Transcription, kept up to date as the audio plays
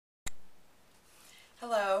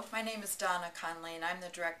name is Donna Conley, and I'm the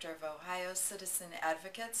director of Ohio Citizen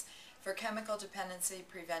Advocates for Chemical Dependency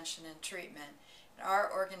Prevention and Treatment. Our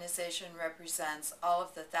organization represents all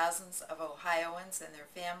of the thousands of Ohioans and their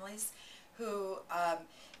families who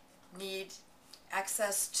need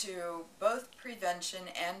access to both prevention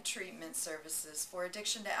and treatment services for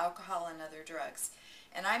addiction to alcohol and other drugs.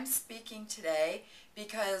 And I'm speaking today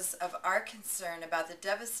because of our concern about the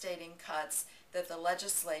devastating cuts that the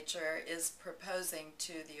legislature is proposing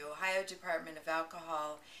to the Ohio Department of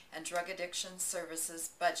Alcohol and Drug Addiction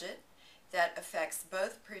Services budget that affects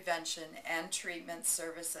both prevention and treatment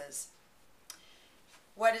services.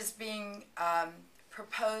 What is being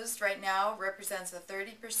proposed right now represents a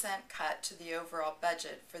 30% cut to the overall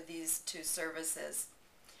budget for these two services.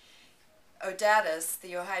 ODADIS,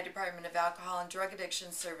 the Ohio Department of Alcohol and Drug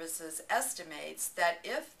Addiction Services, estimates that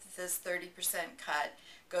if this 30% cut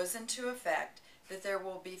goes into effect, that there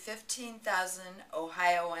will be 15,000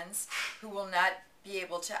 Ohioans who will not be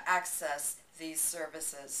able to access these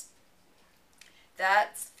services.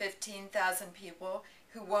 That's 15,000 people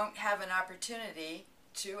who won't have an opportunity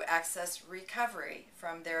to access recovery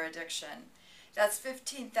from their addiction. That's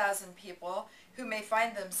 15,000 people who may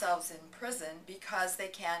find themselves in prison because they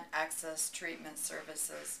can't access treatment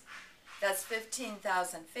services. That's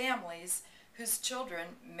 15,000 families whose children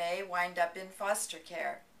may wind up in foster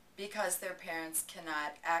care because their parents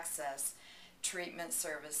cannot access treatment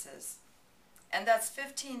services. And that's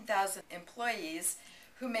 15,000 employees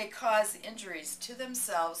who may cause injuries to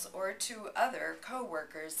themselves or to other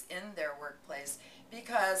co-workers in their workplace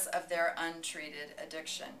because of their untreated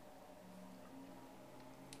addiction.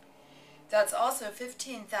 That's also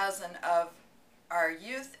 15,000 of our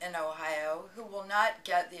youth in Ohio who will not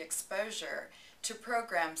get the exposure to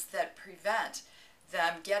programs that prevent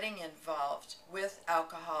them getting involved with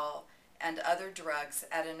alcohol and other drugs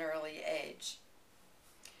at an early age.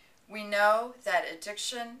 We know that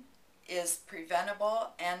addiction is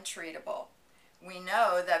preventable and treatable. We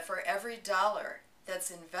know that for every dollar that's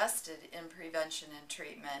invested in prevention and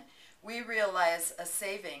treatment, we realize a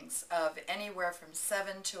savings of anywhere from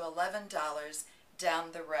 $7 to $11 down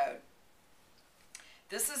the road.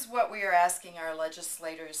 This is what we are asking our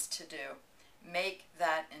legislators to do. Make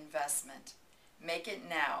that investment. Make it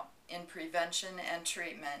now in prevention and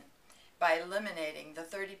treatment by eliminating the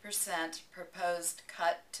 30% proposed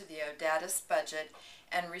cut to the ODADIS budget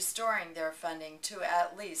and restoring their funding to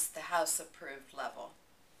at least the House-approved level.